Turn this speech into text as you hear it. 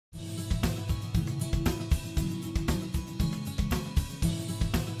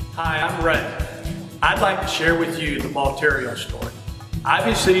Hi, I'm Ray. I'd like to share with you the Balterio story.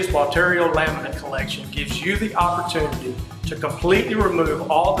 IBC's Balterio laminate collection gives you the opportunity to completely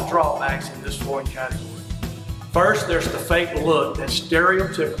remove all the drawbacks in this flooring category. First, there's the fake look that's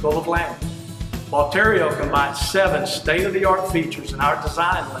stereotypical of laminate. Balterio combines 7 state-of-the-art features in our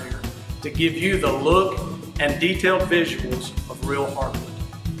design layer to give you the look and detailed visuals of real hardwood.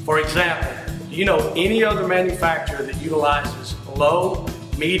 For example, do you know any other manufacturer that utilizes low,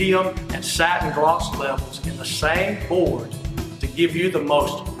 medium, and satin gloss levels in the same board to give you the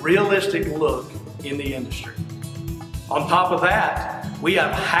most realistic look in the industry? On top of that, we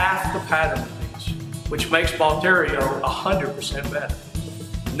have half the pattern piece, which makes Balterio 100% better.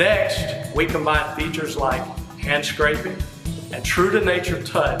 Next, we combine features like hand scraping and true-to-nature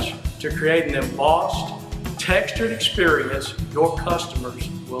touch to create an embossed, textured experience your customers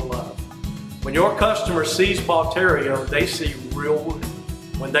will love. When your customer sees Balterio, they see real wood.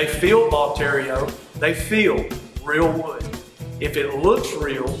 When they feel Balterio, they feel real wood. If it looks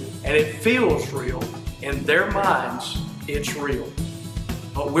real and it feels real, in their minds, it's real.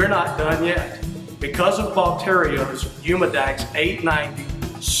 But we're not done yet. Because of Balterio's Humidax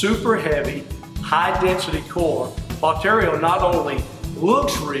 890 super heavy, high density core, Balterio not only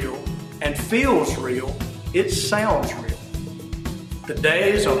looks real and feels real, it sounds real. The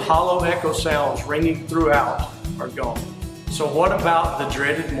days of hollow echo sounds ringing throughout are gone. So what about the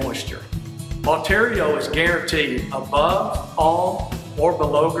dreaded moisture? Balterio is guaranteed above, on, or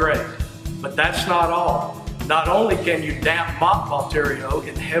below grade. But that's not all. Not only can you damp mop Balterio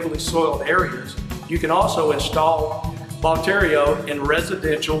in heavily soiled areas, you can also install Balterio in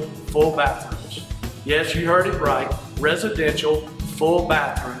residential full bathrooms. Yes, you heard it right, residential full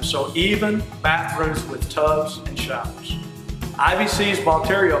bathrooms, so even bathrooms with tubs and showers. IBC's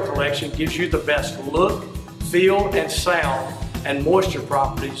Balterio collection gives you the best look, feel, and sound and moisture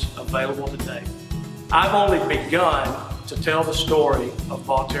properties available today. I've only begun to tell the story of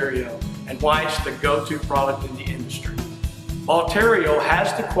Balterio and why it's the go-to product in the industry. Balterio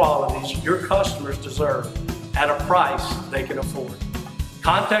has the qualities your customers deserve at a price they can afford.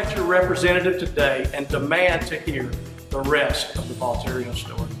 Contact your representative today and demand to hear the rest of the Balterio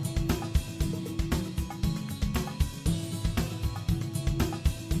story.